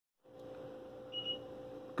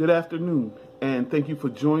Good afternoon, and thank you for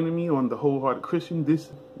joining me on The Wholehearted Christian. This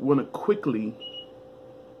want to quickly,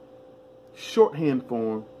 shorthand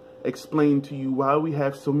form, explain to you why we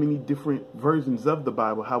have so many different versions of the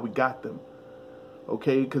Bible, how we got them.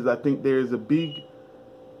 Okay, because I think there's a big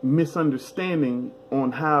misunderstanding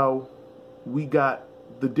on how we got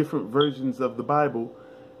the different versions of the Bible,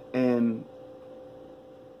 and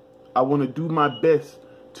I want to do my best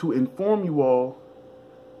to inform you all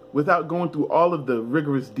without going through all of the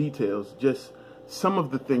rigorous details, just some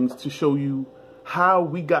of the things to show you how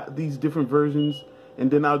we got these different versions,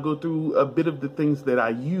 and then I'll go through a bit of the things that I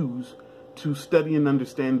use to study and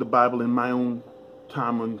understand the Bible in my own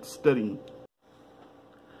time on studying.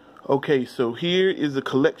 Okay, so here is a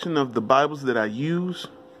collection of the Bibles that I use.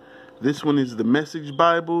 This one is the Message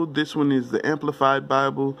Bible. This one is the Amplified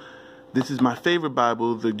Bible. This is my favorite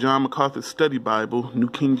Bible, the John MacArthur Study Bible, New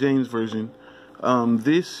King James Version.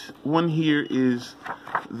 This one here is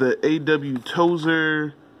the A.W.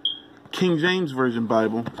 Tozer King James Version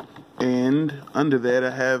Bible, and under that I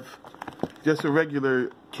have just a regular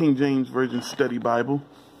King James Version Study Bible.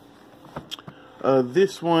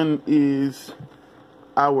 This one is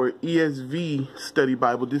our ESV Study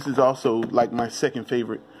Bible. This is also like my second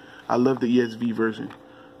favorite. I love the ESV version.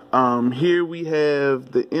 Here we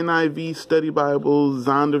have the NIV Study Bible,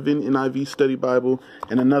 Zondervan NIV Study Bible,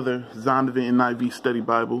 and another Zondervan NIV Study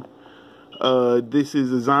Bible. This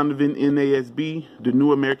is a Zondervan NASB, the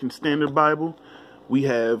New American Standard Bible. We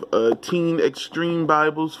have Teen Extreme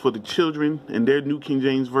Bibles for the children and their New King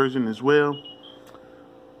James Version as well.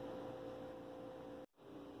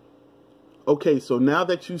 Okay, so now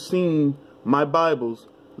that you've seen my Bibles,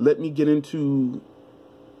 let me get into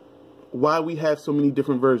why we have so many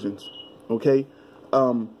different versions. Okay,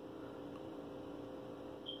 on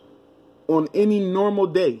any normal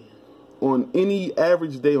day, on any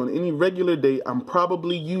average day, on any regular day, I'm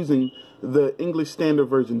probably using the English Standard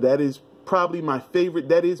Version. That is probably my favorite.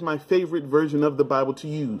 That is my favorite version of the Bible to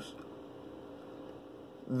use.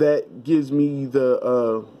 That gives me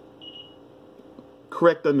the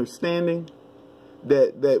correct understanding,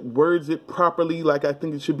 that words it properly like I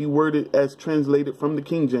think it should be worded as translated from the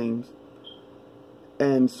King James.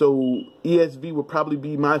 And so ESV would probably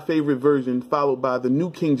be my favorite version, followed by the New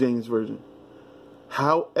King James Version.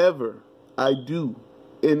 However, I do,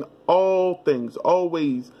 in all things,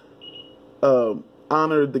 always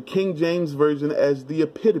honor the King James Version as the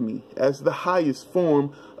epitome, as the highest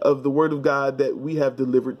form of the Word of God that we have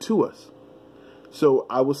delivered to us. So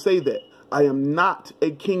I will say that I am not a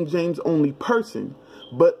King James only person,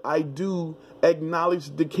 but I do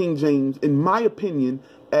acknowledge the King James, in my opinion,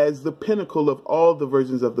 as the pinnacle of all the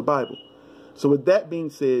versions of the Bible. So with that being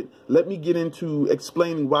said, let me get into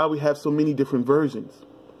explaining why we have so many different versions.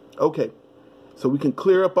 Okay, so we can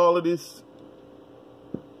clear up all of this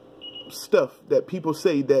stuff that people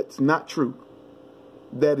say that's not true,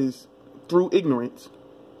 that is through ignorance.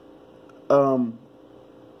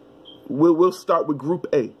 We'll start with Group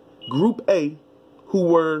A. Group A, who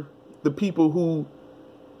were the people who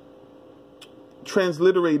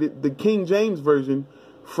transliterated the King James Version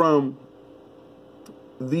from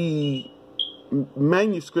the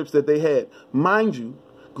manuscripts that they had. Mind you,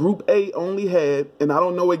 Group A only had, and I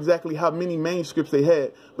don't know exactly how many manuscripts they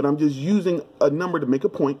had, but I'm just using a number to make a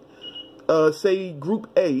point. Say Group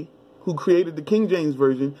A, who created the King James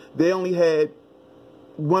Version, they only had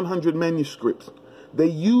 100 manuscripts. They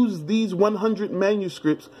used these 100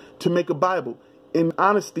 manuscripts to make a Bible. In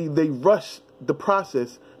honesty, they rushed the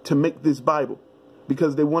process to make this Bible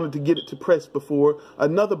because they wanted to get it to press before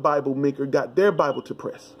another Bible maker got their Bible to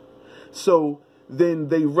press. So then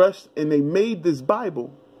they rushed and they made this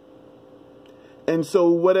Bible. And so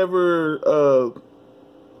whatever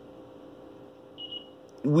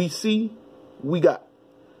we see, we got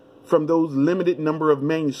from those limited number of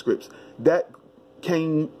manuscripts. That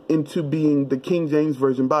came into being the King James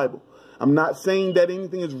Version Bible. I'm not saying that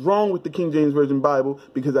anything is wrong with the King James Version Bible,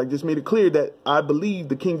 because I just made it clear that I believe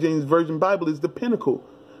the King James Version Bible is the pinnacle,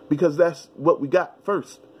 because that's what we got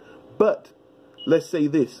first. But let's say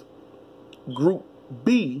this. Group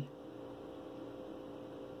B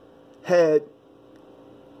had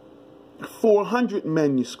 400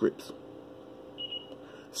 manuscripts.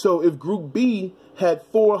 So if Group B had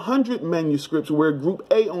 400 manuscripts where Group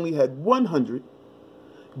A only had 100,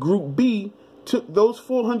 Group B took those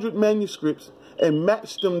 400 manuscripts and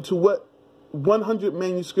matched them to what 100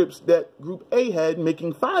 manuscripts that Group A had,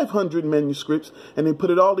 making 500 manuscripts, and they put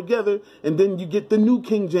it all together, and then you get the New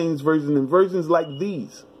King James Version and versions like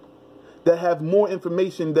these that have more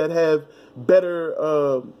information, that have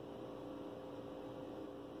better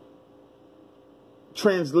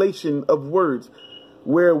translation of words.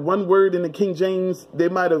 where one word in the King James, they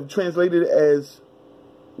might have translated it as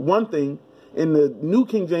one thing. In the New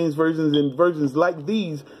King James versions and versions like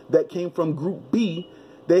these that came from Group B,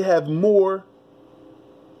 they have more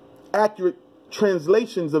accurate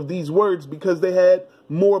translations of these words because they had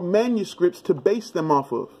more manuscripts to base them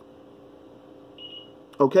off of.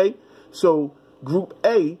 Okay? So Group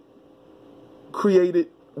A created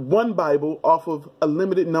one Bible off of a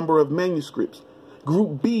limited number of manuscripts.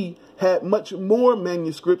 Group B had much more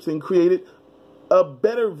manuscripts and created a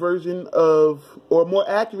better version of, or more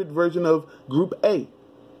accurate version of Group A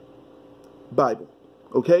Bible.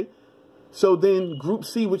 Okay? So then Group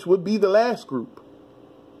C, which would be the last group,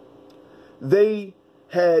 they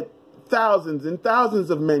had thousands and thousands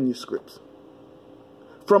of manuscripts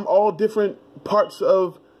from all different parts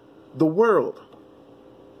of the world.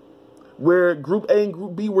 Where Group A and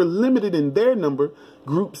Group B were limited in their number,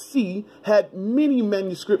 Group C had many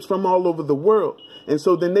manuscripts from all over the world. And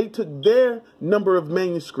so then they took their number of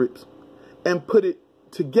manuscripts and put it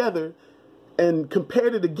together and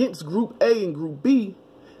compared it against Group A and Group B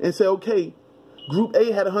and said, okay, Group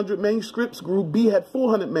A had 100 manuscripts, Group B had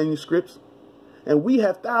 400 manuscripts, and we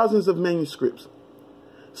have thousands of manuscripts.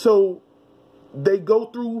 So they go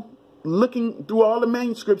through looking through all the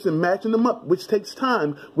manuscripts and matching them up, which takes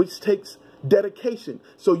time, which takes dedication.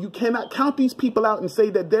 So you cannot count these people out and say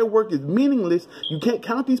that their work is meaningless. You can't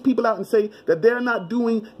count these people out and say that they're not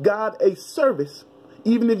doing God a service.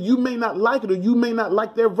 Even if you may not like it or you may not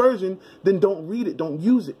like their version, then don't read it, don't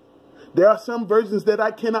use it. There are some versions that I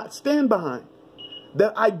cannot stand behind,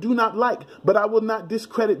 that I do not like, but I will not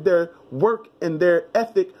discredit their work and their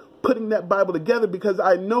ethic putting that Bible together, because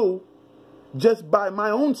I know just by my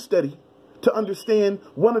own study to understand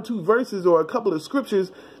one or two verses or a couple of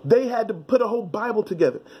scriptures, they had to put a whole Bible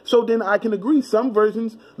together. So then I can agree some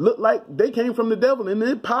versions look like they came from the devil, and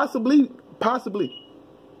it possibly.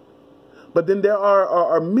 But then there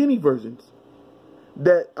are many versions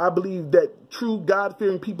that I believe that true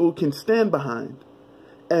God-fearing people can stand behind.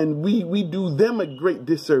 And we do them a great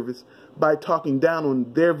disservice by talking down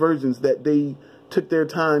on their versions that they took their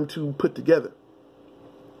time to put together.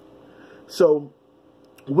 So,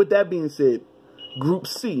 with that being said, Group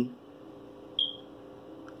C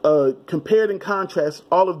compared and contrast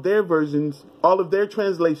all of their versions, all of their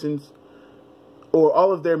translations, or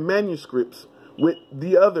all of their manuscripts with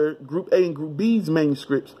the other Group A and Group B's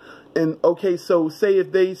manuscripts. And, okay, so say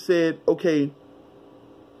if they said, okay,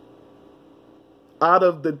 out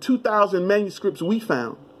of the 2,000 manuscripts we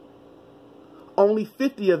found, only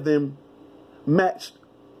 50 of them matched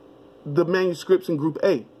the manuscripts in Group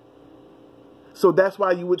A. So that's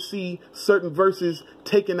why you would see certain verses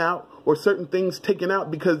taken out or certain things taken out,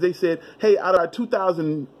 because they said, hey, out of our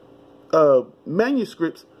 2,000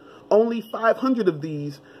 manuscripts, only 500 of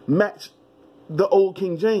these match the old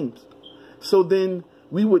King James. So then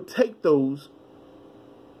we would take those,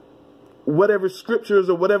 whatever scriptures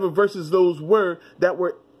or whatever verses those were that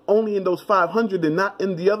were only in those 500 and not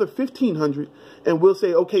in the other 1,500, and we'll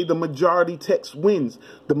say, okay, the majority text wins.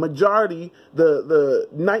 The majority, the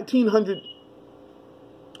 1,900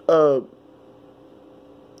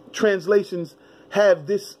 translations have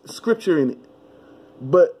this scripture in it,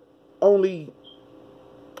 but only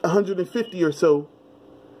 150 or so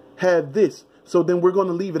have this. So then we're going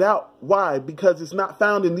to leave it out. Why? Because it's not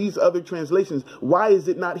found in these other translations. Why is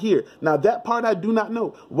it not here? Now, that part I do not know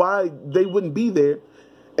why they wouldn't be there.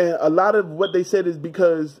 And a lot of what they said is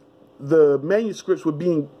because the manuscripts were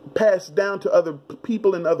being passed down to other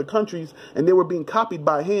people in other countries, and they were being copied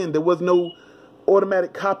by hand. There was no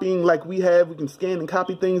automatic copying like we have. We can scan and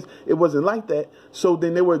copy things. It wasn't like that. So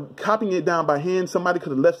then they were copying it down by hand. Somebody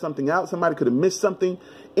could have left something out. Somebody could have missed something.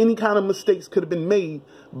 Any kind of mistakes could have been made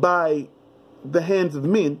by the hands of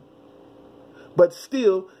men. But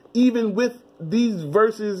still, even with these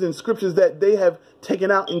verses and scriptures that they have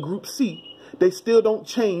taken out in Group C, they still don't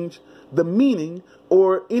change the meaning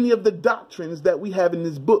or any of the doctrines that we have in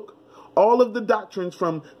this book. All of the doctrines,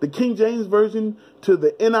 from the King James Version to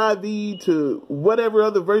the NIV to whatever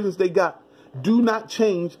other versions they got, do not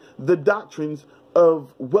change the doctrines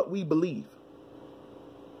of what we believe.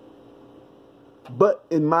 But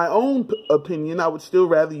in my own opinion, I would still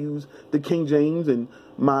rather use the King James and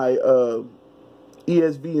my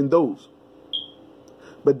ESV and those.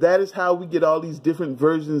 But that is how we get all these different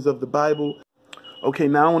versions of the Bible. Okay,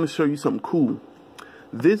 now I want to show you something cool.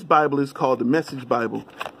 This Bible is called the Message Bible.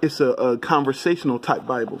 It's a conversational type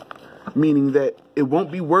Bible, meaning that it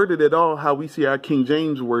won't be worded at all how we see our King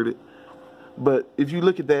James worded. But if you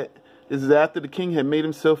look at that, this is after the king had made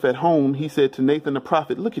himself at home. He said to Nathan the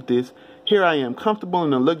prophet, look at this. Here I am, comfortable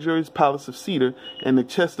in a luxurious palace of cedar, and the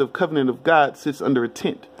chest of covenant of God sits under a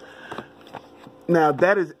tent. Now,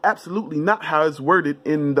 that is absolutely not how it's worded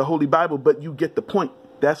in the Holy Bible, but you get the point.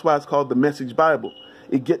 That's why it's called the Message Bible.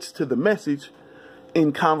 It gets to the message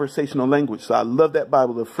in conversational language. So I love that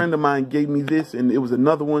Bible. A friend of mine gave me this, and it was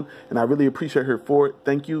another one, and I really appreciate her for it.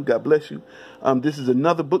 Thank you. God bless you. This is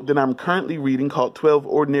another book that I'm currently reading called 12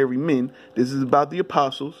 Ordinary Men. This is about the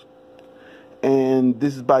apostles, and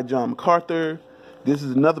this is by John MacArthur. This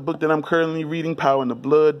is another book that I'm currently reading, Power in the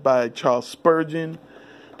Blood by Charles Spurgeon.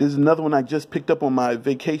 This is another one I just picked up on my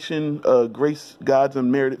vacation, Grace, God's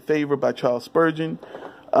Unmerited Favor by Charles Spurgeon.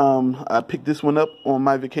 I picked this one up on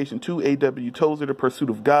my vacation too, A.W. Tozer, The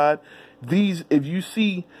Pursuit of God. These, if you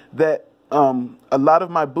see that a lot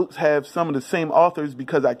of my books have some of the same authors,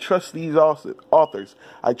 because I trust these authors.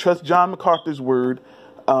 I trust John MacArthur's word,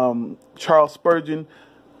 Charles Spurgeon.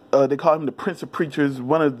 They call him the Prince of Preachers,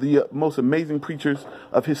 one of the most amazing preachers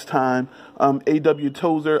of his time. A.W.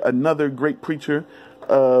 Tozer, another great preacher.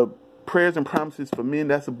 Prayers and Promises for Men.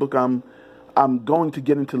 That's a book I'm going to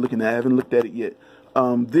get into looking at. I haven't looked at it yet.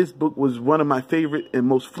 This book was one of my favorite and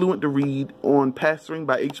most fluent to read on Pastoring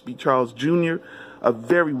by H.B. Charles Jr. A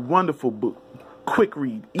very wonderful book. Quick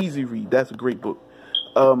read, easy read. That's a great book.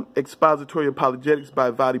 Expository Apologetics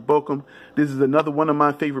by Vadi Bokum. This is another one of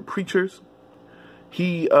my favorite preachers.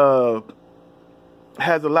 He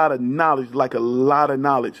has a lot of knowledge, like a lot of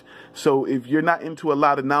knowledge. So if you're not into a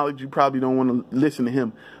lot of knowledge, you probably don't want to listen to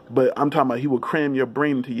him. But I'm talking about he will cram your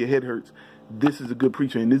brain until your head hurts. This is a good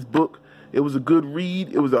preacher. In this book, it was a good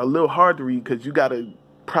read. It was a little hard to read because you got to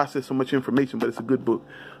process so much information, but it's a good book.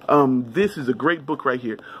 This is a great book right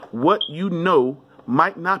here. What you know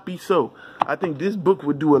might not be so. I think this book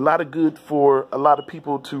would do a lot of good for a lot of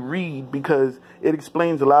people to read, because it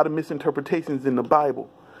explains a lot of misinterpretations in the Bible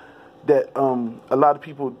that a lot of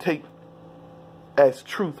people take as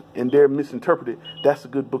truth and they're misinterpreted. That's a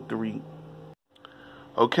good book to read.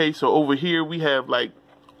 Okay, so over here we have like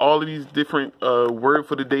all of these different Word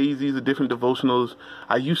for the Days. These are different devotionals.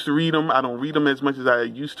 I used to read them. I don't read them as much as I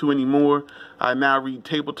used to anymore. I now read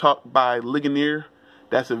Table Talk by Ligonier.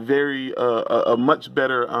 That's a very a much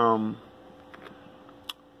better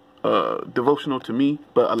devotional to me,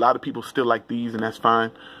 but a lot of people still like these, and that's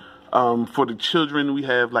fine. For the children, we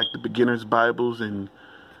have like the Beginner's Bibles and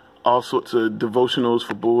all sorts of devotionals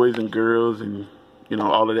for boys and girls, and you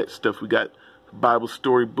know, all of that stuff. We got Bible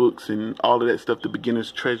story books and all of that stuff. The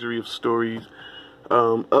Beginner's Treasury of Stories,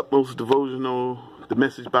 Utmost Devotional, the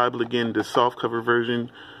Message Bible again, the softcover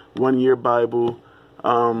version, 1 Year Bible,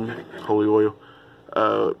 Holy Oil,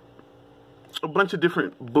 a bunch of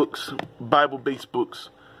different books, Bible-based books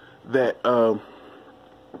that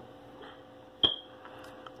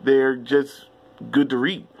they're just good to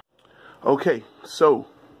read. Okay, so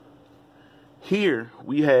here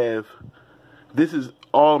we have, this is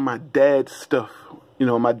all my dad's stuff. You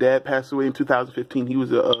know, my dad passed away in 2015. He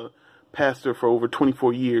was a pastor for over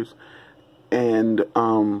 24 years. And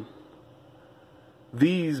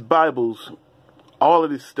these Bibles, all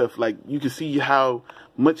of this stuff, like, you can see how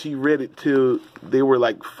much he read it till they were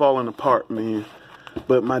like falling apart, man.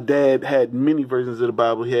 But my dad had many versions of the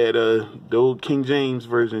Bible. He had the old King James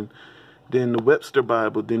version, then the Webster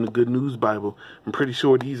Bible, then the Good News Bible. I'm pretty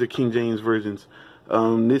sure these are King James versions.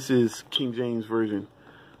 This is King James version.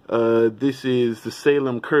 This is the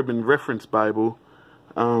Salem Curban Reference Bible.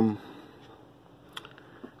 That's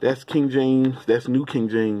King James. That's New King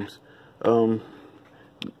James.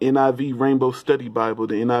 NIV Rainbow Study Bible,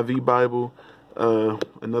 the NIV Bible.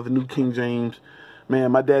 Another New King James.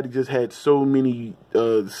 Man, my daddy just had so many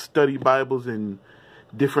study Bibles and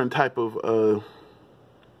different type of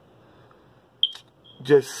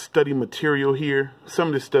just study material here. Some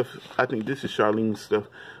of this stuff, I think this is Charlene's stuff,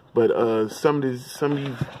 but some of these,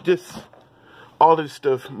 just all of this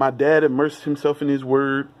stuff. My dad immersed himself in his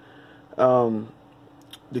word. The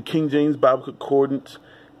King James Bible Concordance,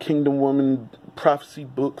 Kingdom Woman prophecy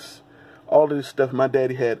books, all of this stuff. My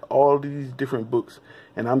daddy had all of these different books,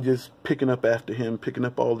 and I'm just picking up after him, picking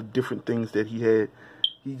up all the different things that he had.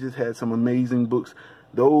 He just had some amazing books.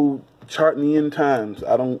 The old Chart in the End Times,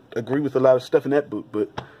 I don't agree with a lot of stuff in that book, but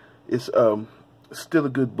it's still a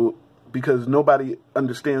good book because nobody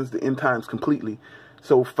understands the end times completely.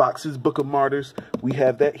 So Fox's Book of Martyrs, we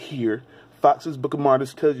have that here. Fox's Book of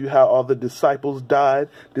Martyrs tells you how all the disciples died.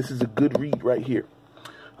 This is a good read right here.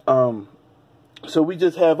 So we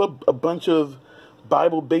just have a bunch of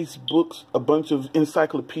Bible-based books, a bunch of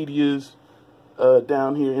encyclopedias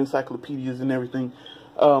down here, encyclopedias and everything.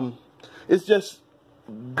 It's just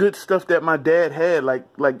good stuff that my dad had. Like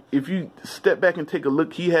if you step back and take a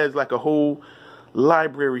look, he has like a whole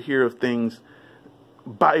library here of things,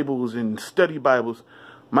 Bibles and study Bibles.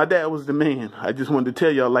 My dad was the man. I just wanted to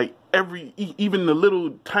tell y'all, like, even the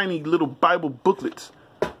little tiny little Bible booklets,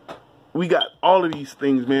 we got all of these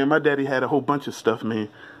things, man. My daddy had a whole bunch of stuff, man.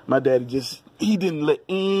 My daddy he didn't let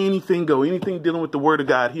anything go. Anything dealing with the Word of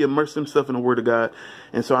God, he immersed himself in the Word of God.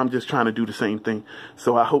 And so I'm just trying to do the same thing.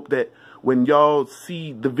 So I hope that when y'all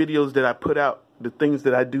see the videos that I put out, the things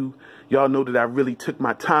that I do, y'all know that I really took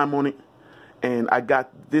my time on it. And I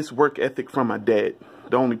got this work ethic from my dad,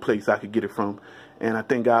 the only place I could get it from. And I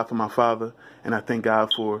thank God for my father. And I thank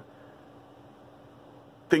God for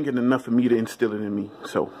thinking enough of me to instill it in me.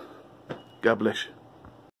 So, God bless you.